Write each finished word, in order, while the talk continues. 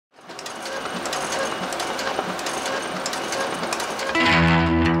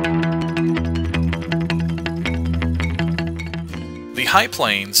High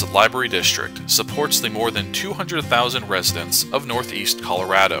Plains Library District supports the more than 200,000 residents of Northeast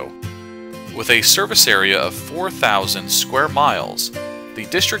Colorado. With a service area of 4,000 square miles, the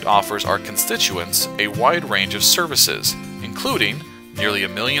district offers our constituents a wide range of services, including nearly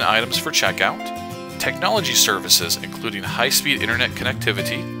 1 million items for checkout, technology services including high-speed internet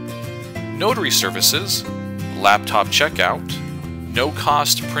connectivity, notary services, laptop checkout,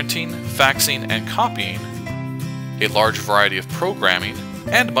 no-cost printing, faxing, and copying, a large variety of programming,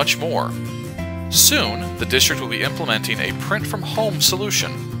 and much more. Soon, the district will be implementing a print-from-home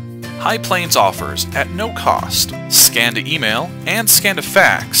solution. High Plains offers, at no cost, scan to email and scan to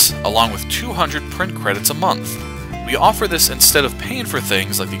fax, along with 200 print credits a month. We offer this instead of paying for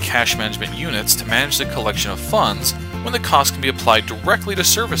things like the cash management units to manage the collection of funds, when the cost can be applied directly to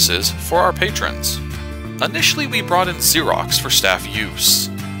services for our patrons. Initially, we brought in Xerox for staff use.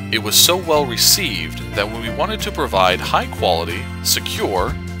 It was so well received that when we wanted to provide high quality,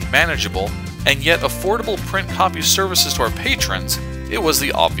 secure, manageable, and yet affordable print copy services to our patrons, it was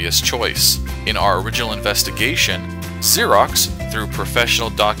the obvious choice. In our original investigation, Xerox, through Professional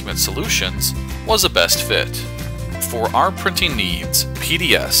Document Solutions, was a best fit. For our printing needs,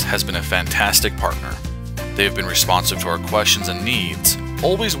 PDS has been a fantastic partner. They have been responsive to our questions and needs,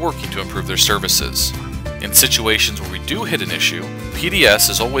 always working to improve their services. In situations where we do hit an issue,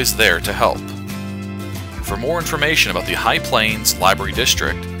 PDS is always there to help. For more information about the High Plains Library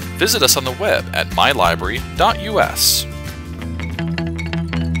District, visit us on the web at mylibrary.us.